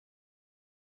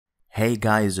Hey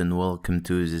guys, and welcome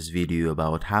to this video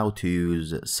about how to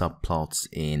use subplots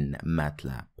in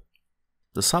MATLAB.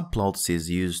 The subplots is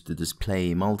used to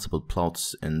display multiple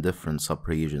plots in different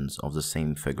subregions of the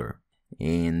same figure.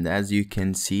 And as you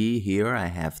can see here, I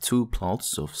have two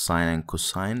plots of sine and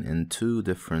cosine in two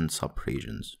different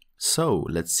subregions. So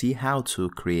let's see how to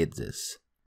create this.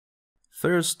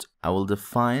 First, I will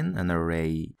define an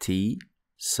array t.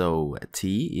 So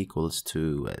t equals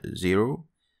to 0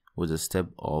 with a step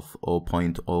of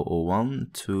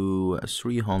 0.001 to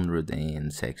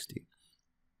 360.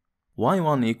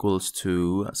 y1 equals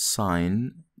to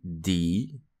sine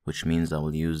d, which means I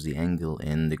will use the angle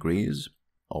in degrees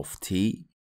of t.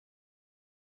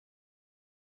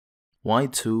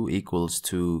 y2 equals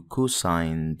to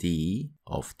cosine d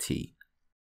of t.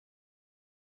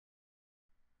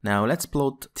 Now let's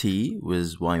plot t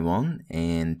with y1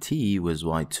 and t with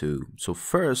y2. So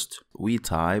first we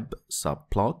type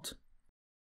subplot.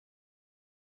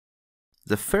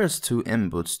 The first two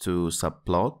inputs to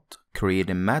subplot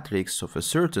create a matrix of a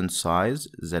certain size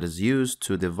that is used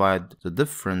to divide the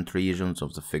different regions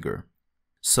of the figure.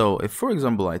 So if, for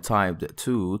example, I typed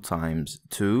 2 times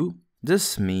 2,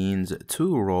 this means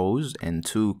 2 rows and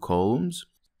 2 columns.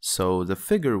 So the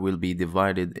figure will be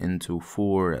divided into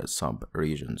 4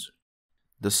 sub-regions.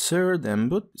 The third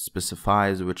input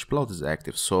specifies which plot is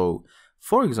active. So,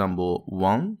 for example,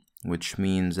 1, which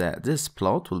means that this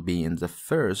plot will be in the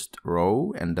first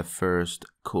row and the first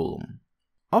column.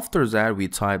 After that, we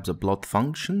type the plot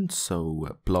function,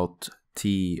 so plot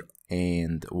t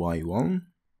and y1.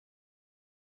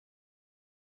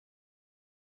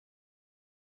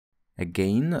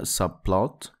 Again,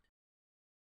 subplot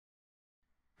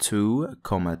 2,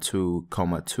 2,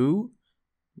 2,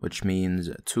 which means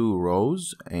 2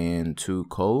 rows and 2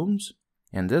 columns,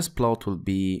 and this plot will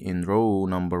be in row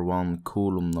number 1,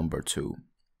 column number 2.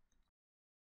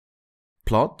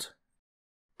 Plot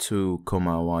 2,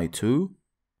 y2,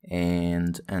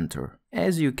 and enter.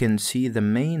 As you can see, the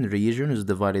main region is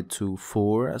divided to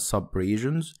 4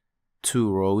 sub-regions,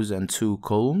 2 rows and 2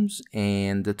 columns,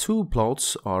 and the two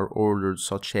plots are ordered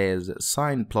such as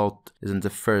sine plot is in the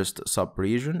first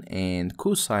subregion and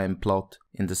cosine plot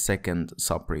in the second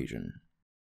subregion.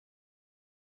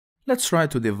 Let's try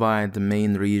to divide the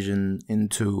main region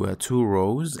into 2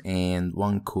 rows and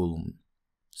 1 column.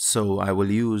 So I will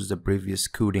use the previous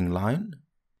coding line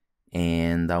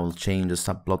and I will change the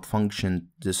subplot function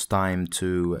this time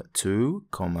to 2,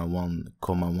 1,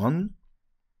 1.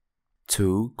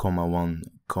 2, 1,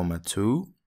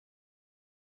 2.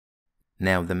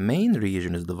 Now the main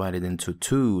region is divided into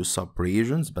 2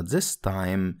 sub-regions, but this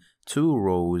time 2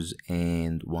 rows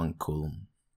and 1 column.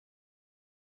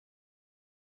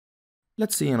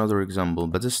 Let's see another example,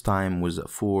 but this time with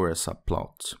 4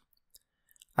 subplots.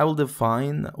 I will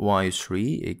define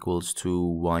y3 equals to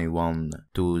y1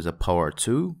 to the power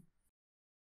 2,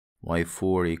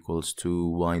 y4 equals to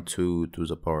y2 to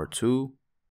the power 2.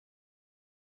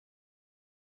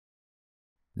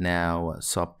 Now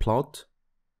subplot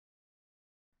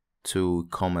 2,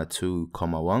 2,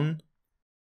 1,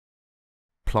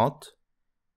 plot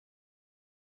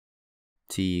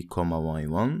t,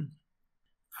 y1.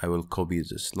 I will copy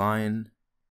this line.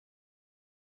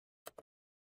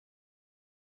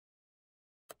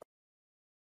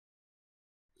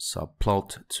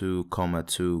 Subplot 2,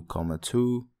 2,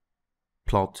 2,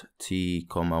 plot t,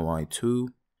 y2,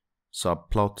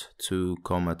 subplot 2,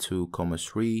 2,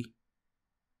 3,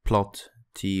 plot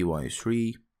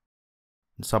ty3,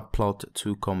 subplot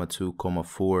 2, 2,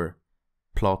 4,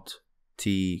 plot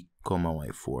t,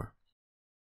 y4.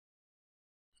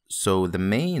 So the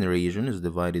main region is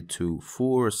divided to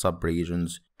 4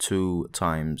 subregions, 2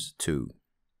 times 2.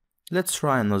 Let's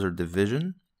try another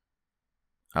division.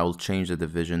 I will change the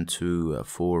division to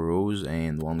 4 rows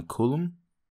and 1 column.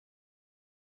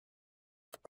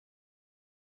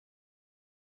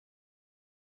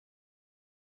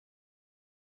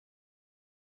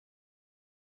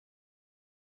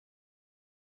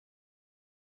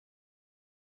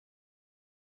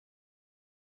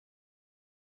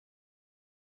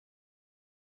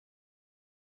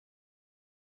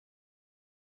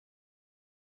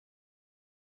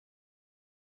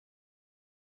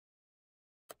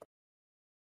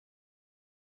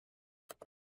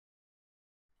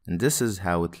 And this is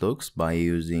how it looks by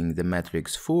using the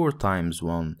matrix 4 times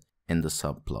 1 in the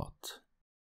subplot.